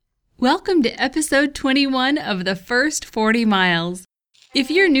Welcome to episode 21 of The First 40 Miles.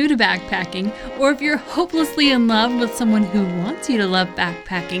 If you're new to backpacking, or if you're hopelessly in love with someone who wants you to love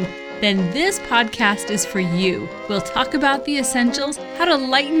backpacking, then this podcast is for you. We'll talk about the essentials, how to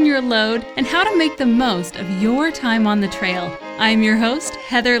lighten your load, and how to make the most of your time on the trail. I'm your host,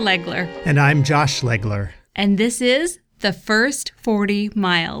 Heather Legler. And I'm Josh Legler. And this is The First 40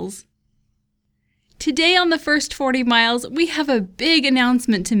 Miles. Today on The First 40 Miles, we have a big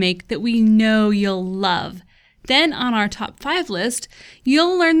announcement to make that we know you'll love. Then on our top 5 list,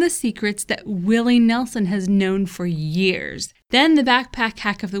 you'll learn the secrets that Willie Nelson has known for years. Then the backpack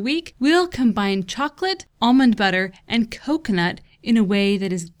hack of the week, we'll combine chocolate, almond butter, and coconut in a way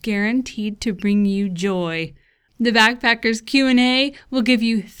that is guaranteed to bring you joy. The Backpackers Q+A will give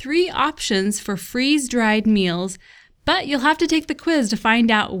you 3 options for freeze-dried meals, but you'll have to take the quiz to find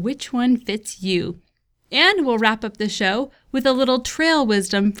out which one fits you. And we'll wrap up the show with a little trail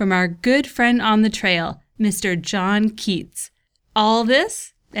wisdom from our good friend on the trail, Mr. John Keats. All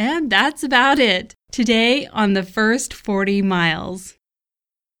this, and that's about it, today on The First 40 Miles.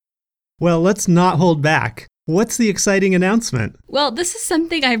 Well, let's not hold back. What's the exciting announcement? Well, this is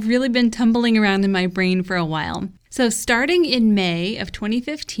something I've really been tumbling around in my brain for a while. So starting in May of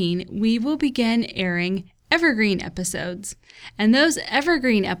 2015, we will begin airing evergreen episodes. And those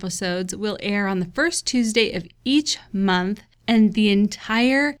evergreen episodes will air on the first Tuesday of each month, and the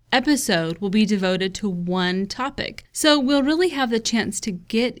entire episode will be devoted to one topic. So we'll really have the chance to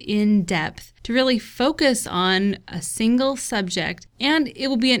get in depth, to really focus on a single subject, and it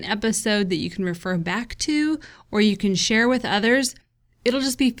will be an episode that you can refer back to or you can share with others. It'll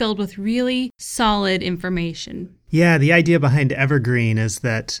just be filled with really solid information. Yeah, the idea behind Evergreen is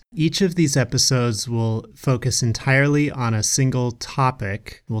that each of these episodes will focus entirely on a single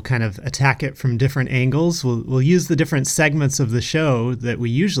topic. We'll kind of attack it from different angles. We'll use the different segments of the show that we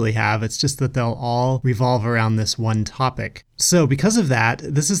usually have. It's just that they'll all revolve around this one topic. So because of that,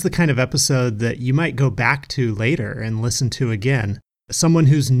 this is the kind of episode that you might go back to later and listen to again. Someone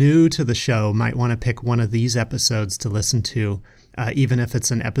who's new to the show might want to pick one of these episodes to listen to, even if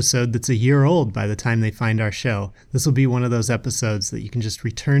it's an episode that's a year old by the time they find our show. This will be one of those episodes that you can just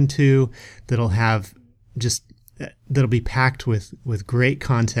return to, that'll be packed with great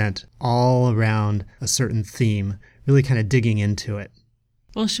content all around a certain theme, really kind of digging into it.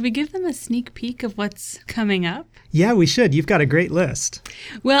 Well, should we give them a sneak peek of what's coming up? Yeah, we should. You've got a great list.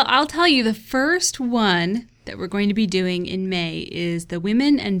 Well, I'll tell you, the first one that we're going to be doing in May is the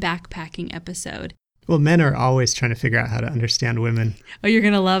Women and Backpacking episode. Well, men are always trying to figure out how to understand women. Oh, you're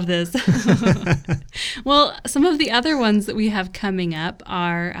going to love this. Well, some of the other ones that we have coming up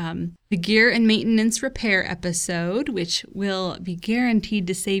are the Gear and Maintenance Repair episode, which will be guaranteed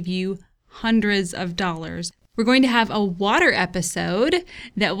to save you hundreds of dollars. We're going to have a water episode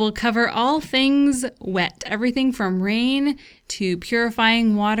that will cover all things wet, everything from rain to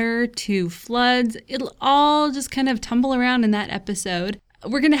purifying water to floods. It'll all just kind of tumble around in that episode.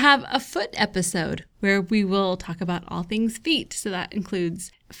 We're going to have a foot episode where we will talk about all things feet. So that includes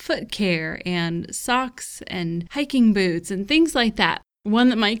foot care and socks and hiking boots and things like that. One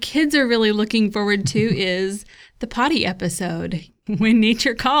that my kids are really looking forward to is the potty episode, When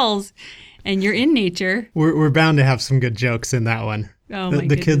Nature Calls. And you're in nature. We're bound to have some good jokes in that one. Oh,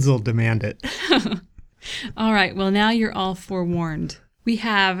 the kids will demand it. All right. Well, now you're all forewarned. We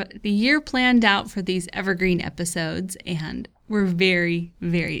have the year planned out for these evergreen episodes, and we're very,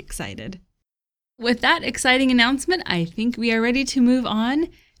 very excited. With that exciting announcement, I think we are ready to move on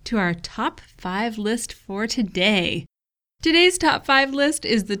to our top 5 list for today. Today's top 5 list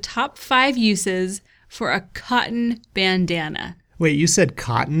is the top 5 uses for a cotton bandana. Wait, you said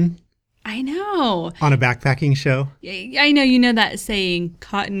cotton? I know. On a backpacking show? I know, you know that saying,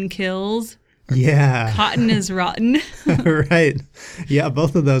 cotton kills? Yeah. Cotton is rotten. Right. Yeah,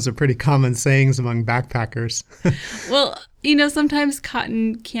 both of those are pretty common sayings among backpackers. Well, sometimes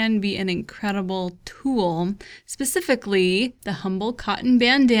cotton can be an incredible tool, specifically the humble cotton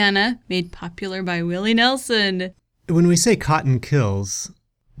bandana made popular by Willie Nelson. When we say cotton kills,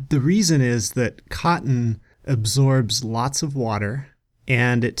 the reason is that cotton absorbs lots of water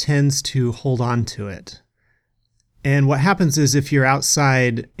and it tends to hold on to it. And what happens is if you're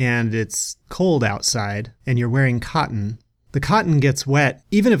outside and it's cold outside and you're wearing cotton, the cotton gets wet.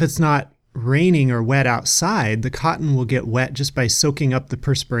 Even if it's not raining or wet outside, the cotton will get wet just by soaking up the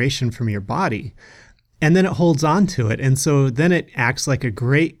perspiration from your body. And then it holds on to it. And so then it acts like a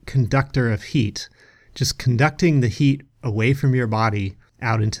great conductor of heat, just conducting the heat away from your body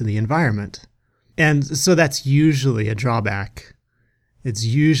out into the environment. And so that's usually a drawback. It's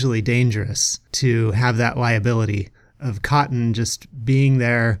usually dangerous to have that liability of cotton just being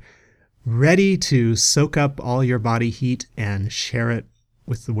there ready to soak up all your body heat and share it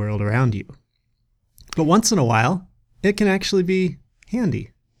with the world around you. But once in a while, it can actually be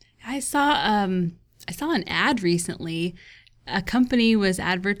handy. I saw an ad recently. A company was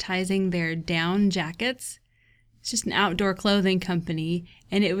advertising their down jackets. It's just an outdoor clothing company.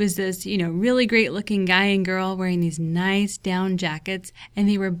 And it was this, really great looking guy and girl wearing these nice down jackets. And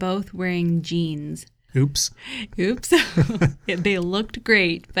they were both wearing jeans. Oops. They looked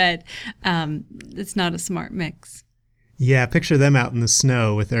great, but it's not a smart mix. Yeah, picture them out in the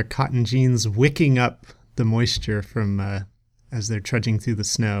snow with their cotton jeans wicking up the moisture from as they're trudging through the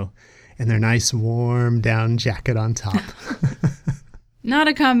snow, and their nice warm down jacket on top. Not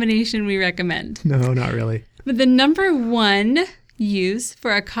a combination we recommend. No, not really. But the number one use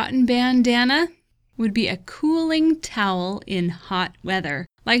for a cotton bandana would be a cooling towel in hot weather.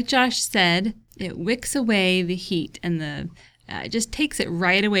 Like Josh said, it wicks away the heat and it just takes it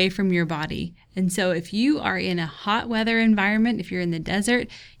right away from your body. And so if you are in a hot weather environment, if you're in the desert,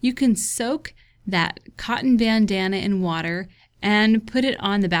 you can soak that cotton bandana in water and put it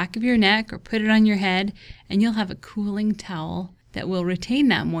on the back of your neck or put it on your head, and you'll have a cooling towel that will retain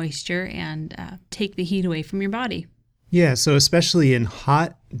that moisture and take the heat away from your body. Yeah, so especially in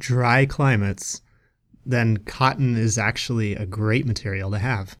hot, dry climates, then cotton is actually a great material to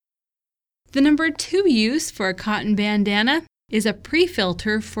have. The number two use for a cotton bandana is a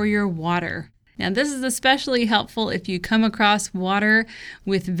pre-filter for your water. Now, this is especially helpful if you come across water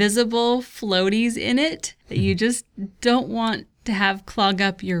with visible floaties in it that you just don't want to have clog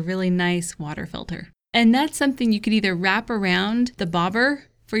up your really nice water filter. And that's something you could either wrap around the bobber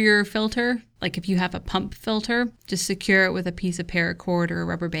for your filter, like if you have a pump filter, just secure it with a piece of paracord or a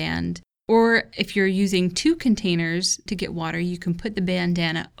rubber band. Or if you're using 2 containers to get water, you can put the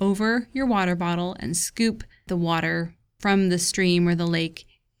bandana over your water bottle and scoop the water from the stream or the lake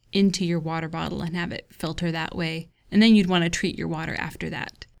into your water bottle and have it filter that way. And then you'd want to treat your water after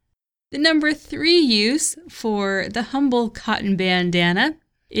that. The number 3 use for the humble cotton bandana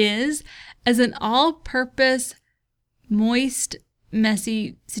is as an all-purpose, moist,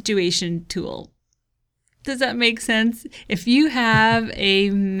 messy situation tool. Does that make sense? If you have a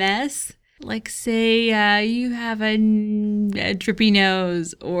mess, like say you have a drippy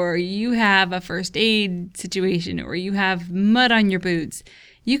nose, or you have a first aid situation, or you have mud on your boots,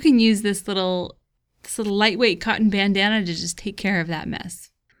 you can use this little lightweight cotton bandana to just take care of that mess.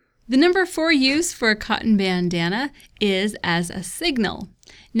 The number 4 use for a cotton bandana is as a signal.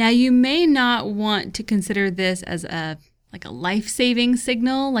 Now, you may not want to consider this as a life-saving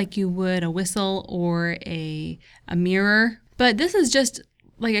signal like you would a whistle or a mirror, but this is just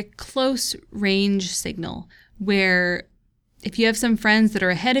like a close range signal where if you have some friends that are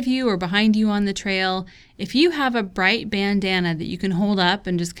ahead of you or behind you on the trail, if you have a bright bandana that you can hold up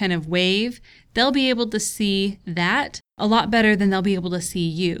and just kind of wave, they'll be able to see that a lot better than they'll be able to see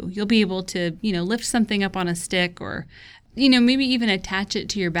you. You'll be able to, lift something up on a stick or, maybe even attach it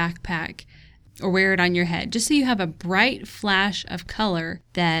to your backpack or wear it on your head, just so you have a bright flash of color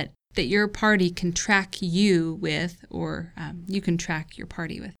that your party can track you with, or you can track your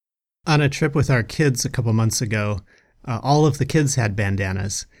party with. On a trip with our kids a couple months ago, all of the kids had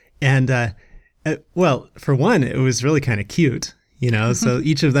bandanas. And, for one, it was really kind of cute, so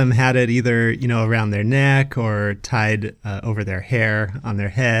each of them had it either, around their neck or tied over their hair on their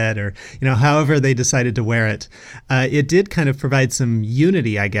head, or, however they decided to wear it. It did kind of provide some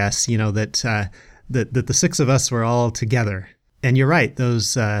unity, I guess, that the 6 of us were all together. And you're right,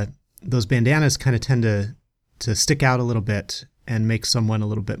 those bandanas kind of tend to stick out a little bit and make someone a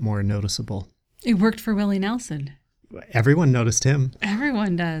little bit more noticeable. It worked for Willie Nelson. Everyone noticed him.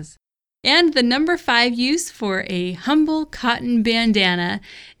 Everyone does. And the number 5 use for a humble cotton bandana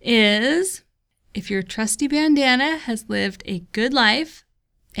is if your trusty bandana has lived a good life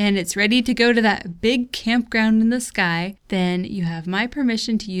and it's ready to go to that big campground in the sky, then you have my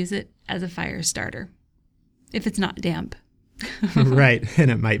permission to use it as a fire starter. If it's not damp. Right,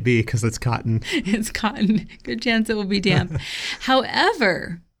 and it might be because it's cotton. It's cotton. Good chance it will be damp.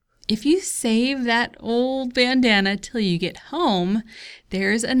 However, if you save that old bandana till you get home,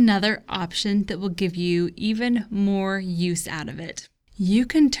 there's another option that will give you even more use out of it. You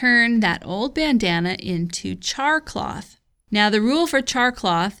can turn that old bandana into char cloth. Now, the rule for char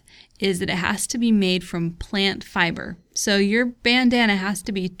cloth is that it has to be made from plant fiber. So your bandana has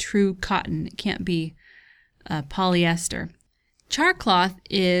to be true cotton. It can't be polyester. Char cloth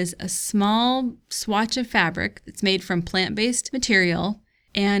is a small swatch of fabric that's made from plant-based material,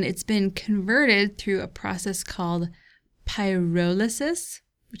 and it's been converted through a process called pyrolysis,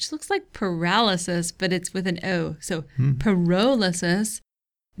 which looks like paralysis, but it's with an O. So pyrolysis.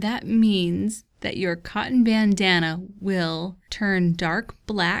 That means that your cotton bandana will turn dark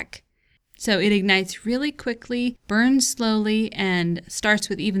black. So it ignites really quickly, burns slowly, and starts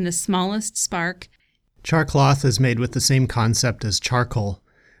with even the smallest spark. Char cloth is made with the same concept as charcoal,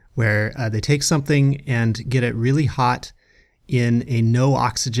 where they take something and get it really hot in a no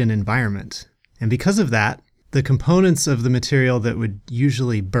oxygen environment. And because of that, the components of the material that would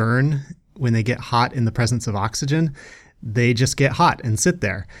usually burn when they get hot in the presence of oxygen, they just get hot and sit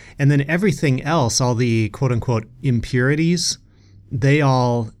there. And then everything else, all the quote-unquote impurities, they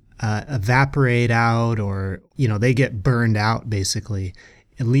all evaporate out, or, they get burned out basically,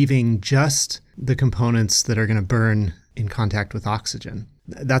 leaving just the components that are going to burn in contact with oxygen.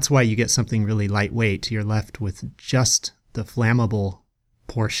 That's why you get something really lightweight. You're left with just the flammable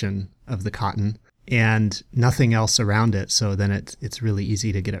portion of the cotton and nothing else around it. So then it's really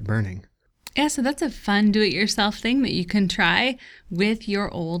easy to get it burning. Yeah, so that's a fun do-it-yourself thing that you can try with your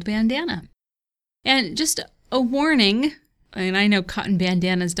old bandana. And just a warning, and I know cotton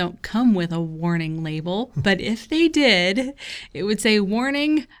bandanas don't come with a warning label, but if they did, it would say,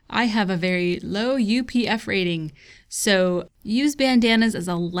 "Warning, I have a very low UPF rating." So use bandanas as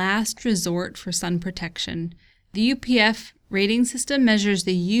a last resort for sun protection. The UPF rating system measures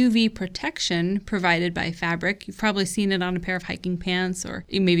the UV protection provided by fabric. You've probably seen it on a pair of hiking pants or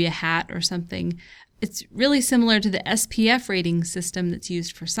maybe a hat or something. It's really similar to the SPF rating system that's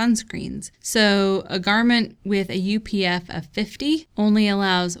used for sunscreens. So a garment with a UPF of 50 only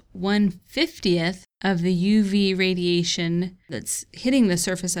allows 1/50th of the UV radiation that's hitting the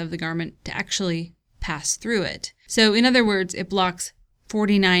surface of the garment to actually pass through it. So in other words, it blocks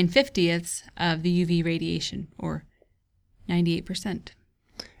 49/50ths of the UV radiation, or 98%.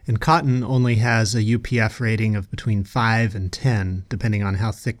 And cotton only has a UPF rating of between 5 and 10, depending on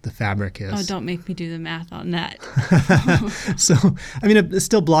how thick the fabric is. Oh, don't make me do the math on that. So, it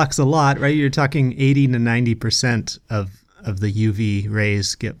still blocks a lot, right? You're talking 80 to 90% of the UV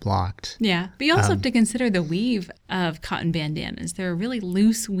rays get blocked. Yeah, but you also have to consider the weave of cotton bandanas. They're a really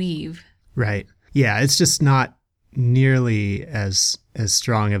loose weave. Right. Yeah, it's just not nearly as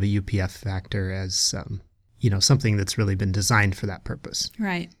strong of a UPF factor as something that's really been designed for that purpose.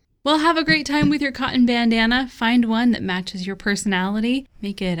 Right. Well, have a great time with your cotton bandana. Find one that matches your personality.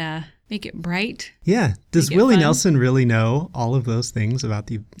 Make it bright. Yeah. Does Willie Nelson really know all of those things about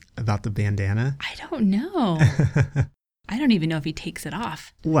the bandana? I don't know. I don't even know if he takes it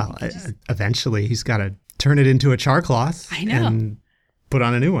off. Well, eventually he's got to turn it into a char cloth. I know. And put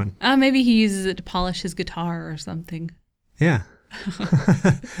on a new one. Maybe he uses it to polish his guitar or something. Yeah.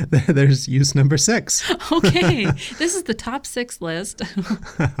 There's use number 6. Okay. This is the top 6 list.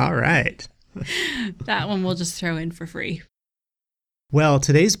 All right. That one we'll just throw in for free. Well,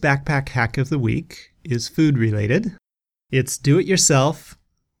 today's backpack hack of the week is food related. It's do-it-yourself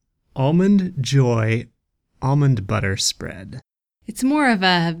almond joy almond butter spread. It's more of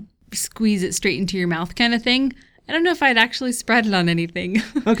a squeeze it straight into your mouth kind of thing. I don't know if I'd actually spread it on anything.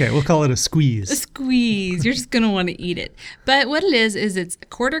 Okay, we'll call it a squeeze. A squeeze. You're just going to want to eat it. But what it is it's a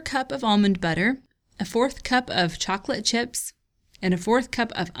 1/4 cup of almond butter, a 1/4 cup of chocolate chips, and a 1/4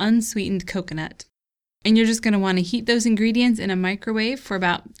 cup of unsweetened coconut. And you're just going to want to heat those ingredients in a microwave for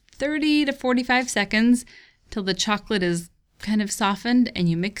about 30 to 45 seconds till the chocolate is kind of softened, and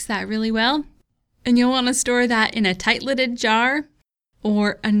you mix that really well. And you'll want to store that in a tight-lidded jar.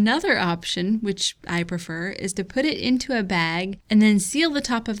 Or another option, which I prefer, is to put it into a bag and then seal the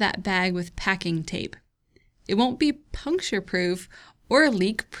top of that bag with packing tape. It won't be puncture-proof or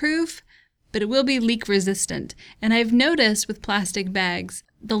leak-proof, but it will be leak-resistant. And I've noticed with plastic bags,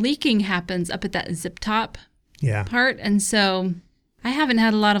 the leaking happens up at that zip top part. And so I haven't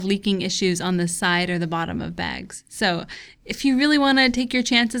had a lot of leaking issues on the side or the bottom of bags. So if you really want to take your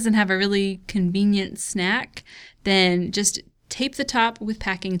chances and have a really convenient snack, then just tape the top with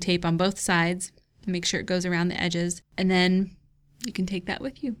packing tape on both sides and make sure it goes around the edges. And then you can take that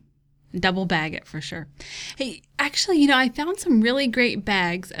with you. Double bag it for sure. Hey, actually, I found some really great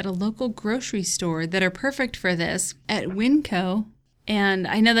bags at a local grocery store that are perfect for this at Winco. And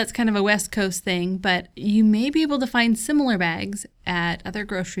I know that's kind of a West Coast thing, but you may be able to find similar bags at other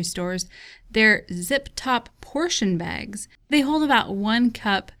grocery stores. They're zip top portion bags. They hold about 1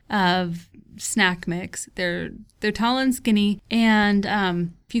 cup of snack mix. They're tall and skinny, and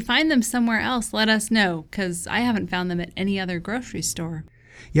if you find them somewhere else, let us know, because I haven't found them at any other grocery store.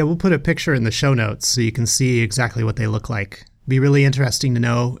 Yeah, we'll put a picture in the show notes so you can see exactly what they look like. Be really interesting to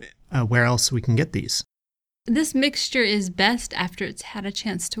know where else we can get these. This mixture is best after it's had a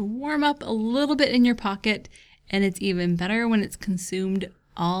chance to warm up a little bit in your pocket, and it's even better when it's consumed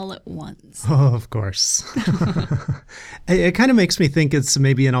all at once. Oh, of course. It kind of makes me think it's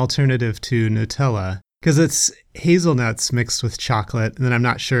maybe an alternative to Nutella because it's hazelnuts mixed with chocolate, and then I'm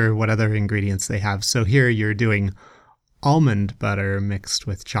not sure what other ingredients they have. So here you're doing almond butter mixed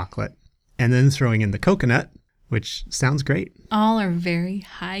with chocolate and then throwing in the coconut, which sounds great. All are very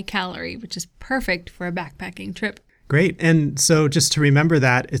high calorie, which is perfect for a backpacking trip. Great. And so just to remember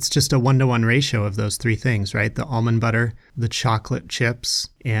that, it's just a 1-to-1 ratio of those three things, right? The almond butter, the chocolate chips,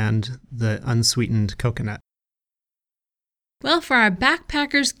 and the unsweetened coconut. Well, for our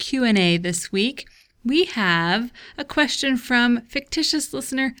Backpackers Q&A this week, we have a question from fictitious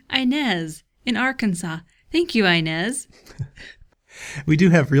listener Inez in Arkansas. Thank you, Inez. We do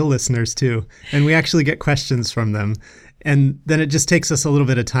have real listeners too, and we actually get questions from them. And then it just takes us a little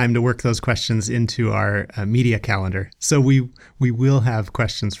bit of time to work those questions into our media calendar. So we will have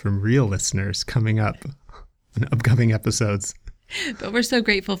questions from real listeners coming up in upcoming episodes. But we're so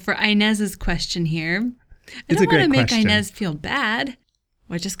grateful for Inez's question here. I It's a don't want to great make question. Inez feel bad.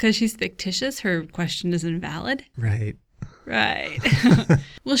 Well, just because she's fictitious, her question is invalid. Right. Right.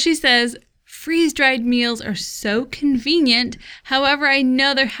 Well, she says, freeze-dried meals are so convenient. However, I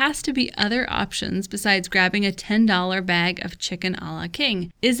know there has to be other options besides grabbing a $10 bag of chicken a la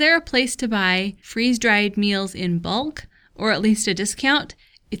king. Is there a place to buy freeze-dried meals in bulk, or at least a discount?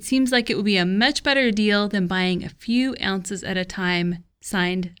 It seems like it would be a much better deal than buying a few ounces at a time.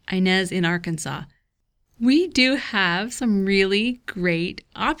 Signed, Inez in Arkansas. We do have some really great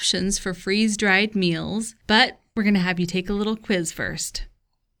options for freeze-dried meals, but we're going to have you take a little quiz first.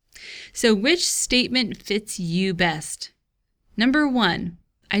 So which statement fits you best? Number 1,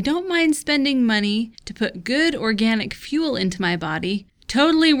 I don't mind spending money to put good organic fuel into my body.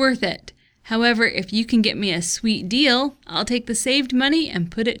 Totally worth it. However, if you can get me a sweet deal, I'll take the saved money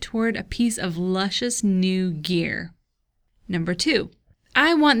and put it toward a piece of luscious new gear. Number 2,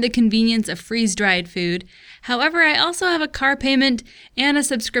 I want the convenience of freeze-dried food. However, I also have a car payment and a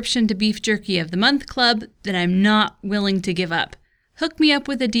subscription to Beef Jerky of the Month Club that I'm not willing to give up. Hook me up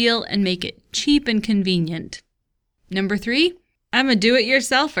with a deal and make it cheap and convenient. Number 3, I'm a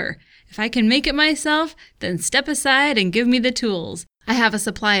do-it-yourselfer. If I can make it myself, then step aside and give me the tools. I have a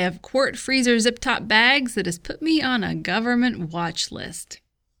supply of quart freezer zip-top bags that has put me on a government watch list.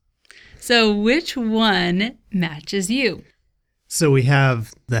 So which one matches you? So we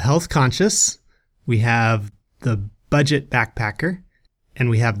have the health conscious, we have the budget backpacker, and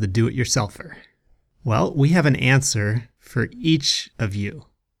we have the do-it-yourselfer. Well, we have an answer for each of you.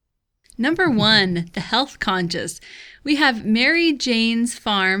 Number 1, the health conscious. We have Mary Jane's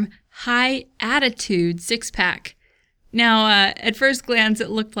Farm High Attitude 6-pack. Now, at first glance, it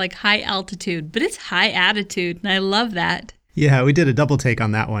looked like high altitude, but it's high attitude, and I love that. Yeah, we did a double take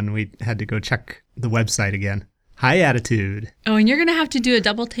on that one. We had to go check the website again. High attitude. Oh, and you're going to have to do a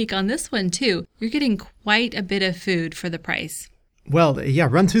double take on this one, too. You're getting quite a bit of food for the price. Well, yeah,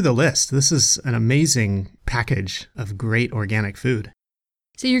 run through the list. This is an amazing package of great organic food.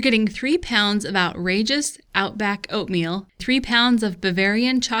 So you're getting 3 pounds of outrageous Outback oatmeal, 3 pounds of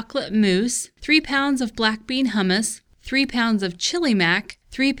Bavarian chocolate mousse, 3 pounds of black bean hummus, 3 pounds of chili mac,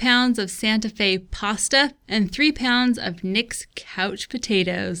 3 pounds of Santa Fe pasta, and 3 pounds of Nick's couch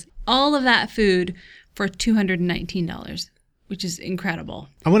potatoes. All of that food for $219, which is incredible.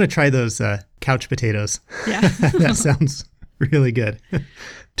 I want to try those couch potatoes. Yeah. That sounds really good.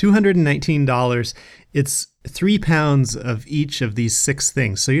 $219. It's 3 pounds of each of these 6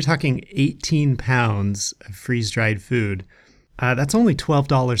 things. So you're talking 18 pounds of freeze-dried food. That's only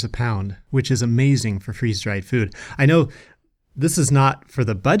 $12 a pound, which is amazing for freeze-dried food. I know this is not for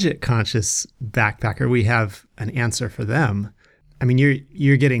the budget-conscious backpacker. We have an answer for them. I mean,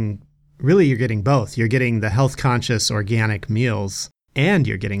 you're getting both. You're getting the health-conscious organic meals, and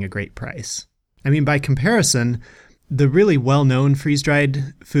you're getting a great price. I mean, by comparison, the really well-known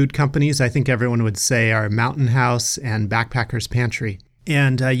freeze-dried food companies, I think everyone would say, are Mountain House and Backpackers Pantry.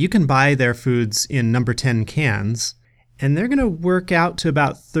 And you can buy their foods in number 10 cans, and they're going to work out to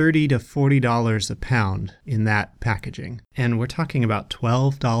about $30 to $40 a pound in that packaging. And we're talking about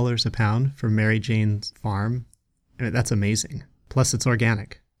 $12 a pound for Mary Jane's Farm. I mean, that's amazing. Plus, it's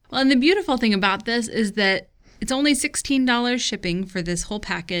organic. Well, and the beautiful thing about this is that it's only $16 shipping for this whole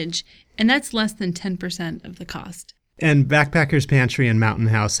package, and that's less than 10% of the cost. And Backpackers Pantry and Mountain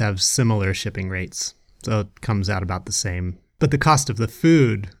House have similar shipping rates, so it comes out about the same. But the cost of the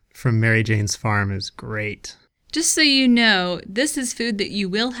food from Mary Jane's Farm is great. Just so you know, this is food that you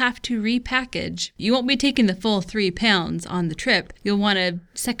will have to repackage. You won't be taking the full 3 pounds on the trip. You'll want to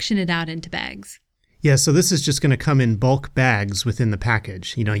section it out into bags. Yeah, so this is just going to come in bulk bags within the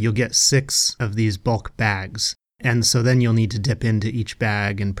package. You know, you'll get 6 of these bulk bags. And so then you'll need to dip into each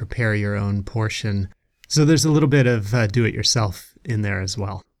bag and prepare your own portion. So there's a little bit of do-it-yourself in there as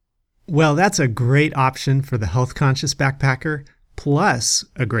well. Well, that's a great option for the health-conscious backpacker, plus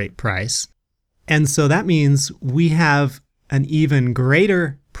a great price. And so that means we have an even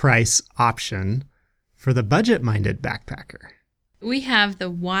greater price option for the budget-minded backpacker. We have the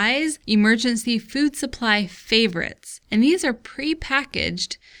Wise Emergency Food Supply Favorites, and these are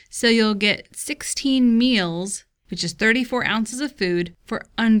pre-packaged, so you'll get 16 meals, which is 34 ounces of food, for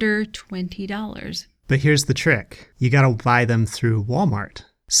under $20. But here's the trick. You got to buy them through Walmart.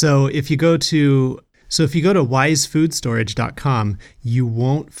 So if you go to wisefoodstorage.com, you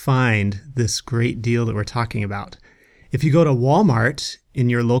won't find this great deal that we're talking about. If you go to Walmart in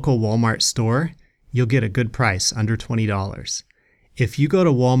your local Walmart store, you'll get a good price, under $20. If you go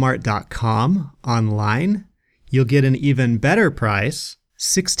to walmart.com online, you'll get an even better price,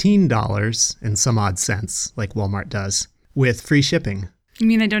 $16 and some odd cents, like Walmart does, with free shipping. You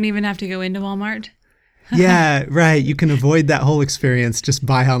mean I don't even have to go into Walmart? Yeah, right. You can avoid that whole experience. Just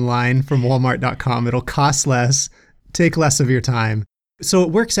buy online from walmart.com. It'll cost less, take less of your time. So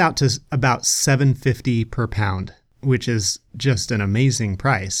it works out to about $7.50 per pound, which is just an amazing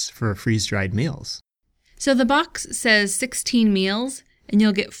price for freeze-dried meals. So the box says 16 meals, and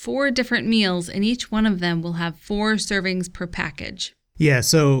you'll get 4 different meals, and each one of them will have 4 servings per package. Yeah,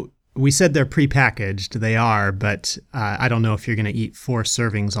 so we said they're prepackaged. They are, but I don't know if you're going to eat 4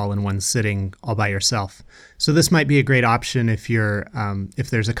 servings all in one sitting all by yourself. So this might be a great option if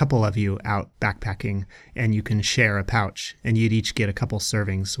there's a couple of you out backpacking and you can share a pouch and you'd each get a couple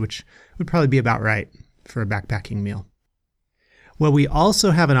servings, which would probably be about right for a backpacking meal. Well, we also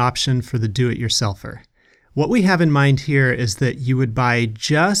have an option for the do-it-yourselfer. What we have in mind here is that you would buy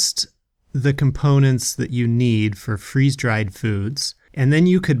just the components that you need for freeze-dried foods, and then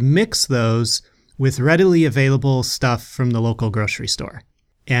you could mix those with readily available stuff from the local grocery store.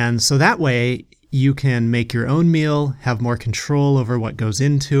 And so that way you can make your own meal, have more control over what goes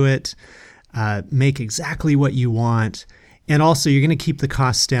into it, make exactly what you want. And also you're going to keep the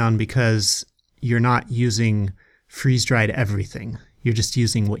costs down because you're not using freeze-dried everything. You're just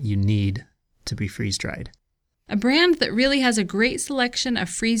using what you need to be freeze-dried. A brand that really has a great selection of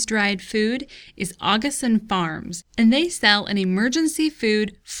freeze-dried food is Augusten Farms, and they sell an emergency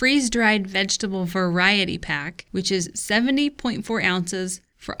food freeze-dried vegetable variety pack, which is 70.4 ounces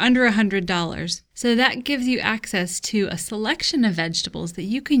for under $100. So that gives you access to a selection of vegetables that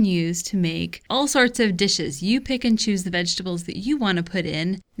you can use to make all sorts of dishes. You pick and choose the vegetables that you want to put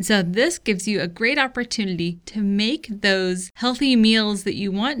in. And so this gives you a great opportunity to make those healthy meals that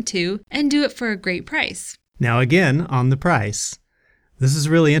you want to and do it for a great price. Now again, on the price, this is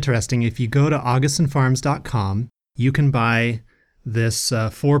really interesting. If you go to augustenfarms.com, you can buy this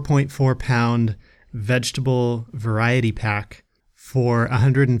 4.4 pound vegetable variety pack for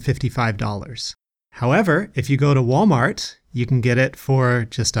 $155. However, if you go to Walmart, you can get it for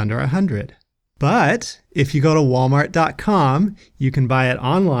just under $100. But if you go to walmart.com, you can buy it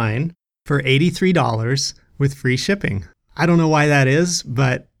online for $83 with free shipping. I don't know why that is,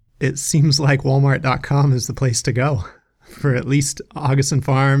 but it seems like walmart.com is the place to go for at least Augusten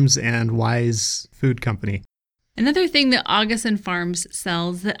Farms and Wise Food Company. Another thing that Augusten Farms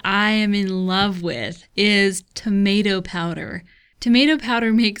sells that I am in love with is tomato powder. Tomato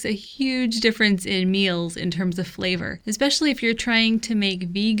powder makes a huge difference in meals in terms of flavor, especially if you're trying to make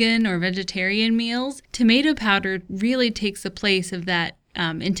vegan or vegetarian meals. Tomato powder really takes the place of that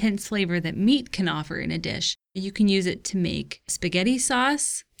intense flavor that meat can offer in a dish. You can use it to make spaghetti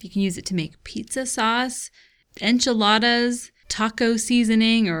sauce. You can use it to make pizza sauce, enchiladas, taco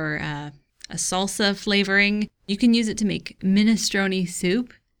seasoning, or a salsa flavoring. You can use it to make minestrone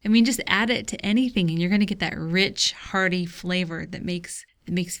soup. I mean, just add it to anything and you're going to get that rich, hearty flavor that makes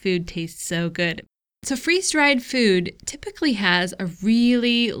food taste so good. So freeze-dried food typically has a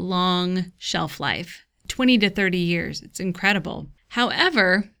really long shelf life, 20 to 30 years. It's incredible.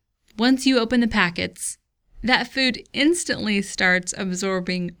 However, once you open the packets, that food instantly starts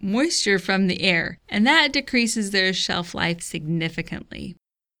absorbing moisture from the air, and that decreases their shelf life significantly.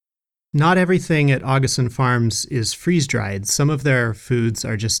 Not everything at Augusten Farms is freeze-dried. Some of their foods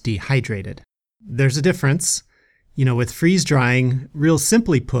are just dehydrated. There's a difference. With freeze-drying, real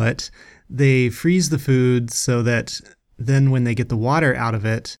simply put, they freeze the food so that then when they get the water out of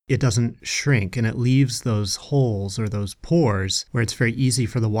it, it doesn't shrink and it leaves those holes or those pores where it's very easy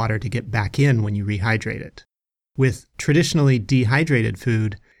for the water to get back in when you rehydrate it. With traditionally dehydrated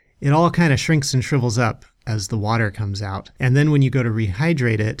food, it all kind of shrinks and shrivels up as the water comes out. And then when you go to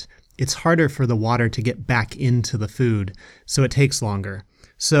rehydrate it, it's harder for the water to get back into the food, so it takes longer.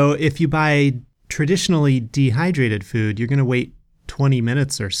 So if you buy traditionally dehydrated food, you're going to wait 20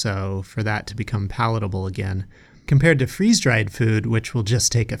 minutes or so for that to become palatable again, compared to freeze-dried food, which will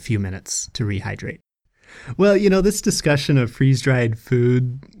just take a few minutes to rehydrate. Well, this discussion of freeze-dried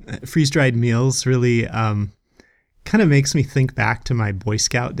meals really kind of makes me think back to my Boy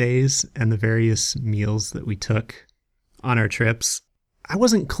Scout days and the various meals that we took on our trips. I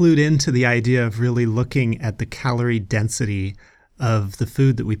wasn't clued into the idea of really looking at the calorie density of the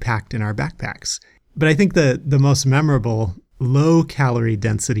food that we packed in our backpacks. But I think the most memorable low-calorie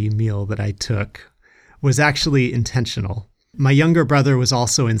density meal that I took was actually intentional. My younger brother was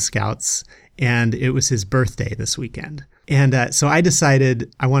also in Scouts, and it was his birthday this weekend. And so I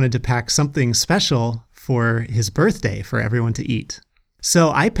decided I wanted to pack something special for his birthday for everyone to eat.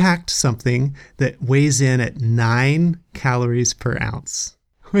 So I packed something that weighs in at 9 calories per ounce,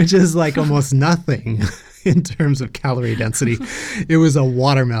 which is like almost nothing in terms of calorie density. It was a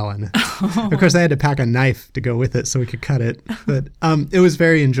watermelon. Of course, I had to pack a knife to go with it so we could cut it. But it was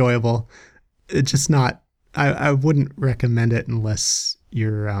very enjoyable. It's just not, I wouldn't recommend it unless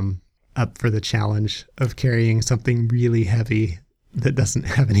you're up for the challenge of carrying something really heavy that doesn't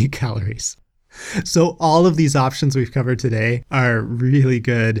have any calories. So all of these options we've covered today are really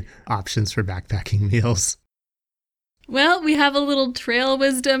good options for backpacking meals. Well, we have a little trail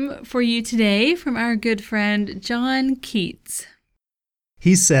wisdom for you today from our good friend John Keats.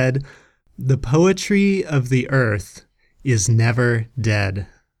 He said, "The poetry of the earth is never dead."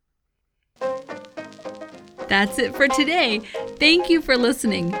 That's it for today. Thank you for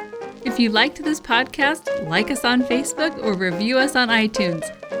listening. If you liked this podcast, like us on Facebook or review us on iTunes.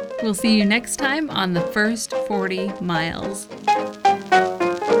 We'll see you next time on the first 40 miles.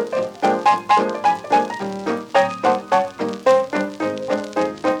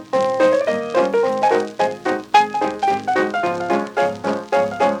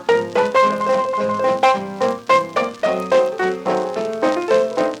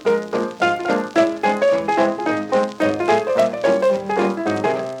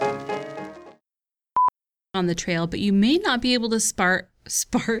 On the trail, but you may not be able to spart.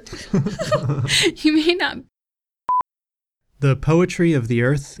 You may not. The poetry of the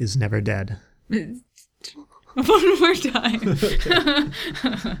earth is never dead. One more time.